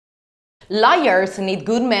Liars need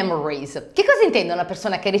good memories. Che cosa intende una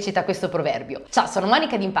persona che recita questo proverbio? Ciao, sono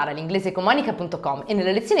Monica di Impara l'inglese con Monica.com e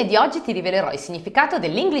nella lezione di oggi ti rivelerò il significato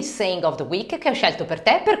dell'English Saying of the Week che ho scelto per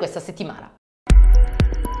te per questa settimana.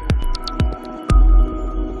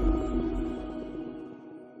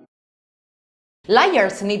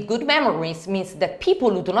 Liars need good memories means that people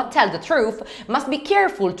who do not tell the truth must be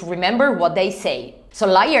careful to remember what they say. So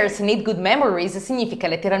liars need good memories significa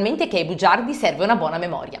letteralmente che ai bugiardi serve una buona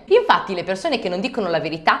memoria. Infatti le persone che non dicono la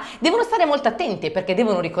verità devono stare molto attente perché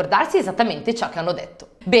devono ricordarsi esattamente ciò che hanno detto.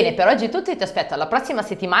 Bene, per oggi è tutto e ti aspetto alla prossima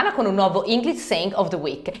settimana con un nuovo English Saying of the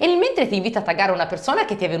Week e nel mentre ti invito a taggare una persona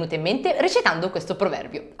che ti è venuta in mente recitando questo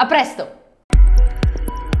proverbio. A presto!